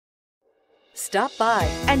Stop by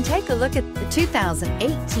and take a look at the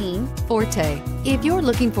 2018 Forte. If you're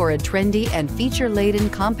looking for a trendy and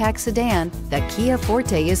feature-laden compact sedan, the Kia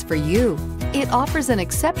Forte is for you. It offers an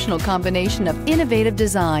exceptional combination of innovative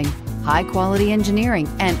design, high-quality engineering,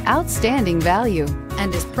 and outstanding value,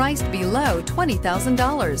 and is priced below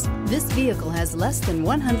 $20,000. This vehicle has less than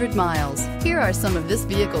 100 miles. Here are some of this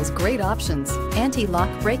vehicle's great options: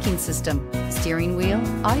 anti-lock braking system, steering wheel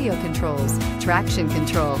audio controls, traction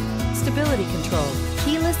control, stability control,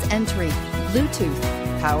 keyless entry, Bluetooth,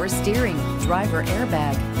 power steering, driver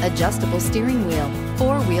airbag, adjustable steering wheel,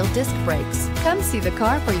 four-wheel disc brakes. Come see the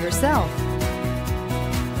car for yourself.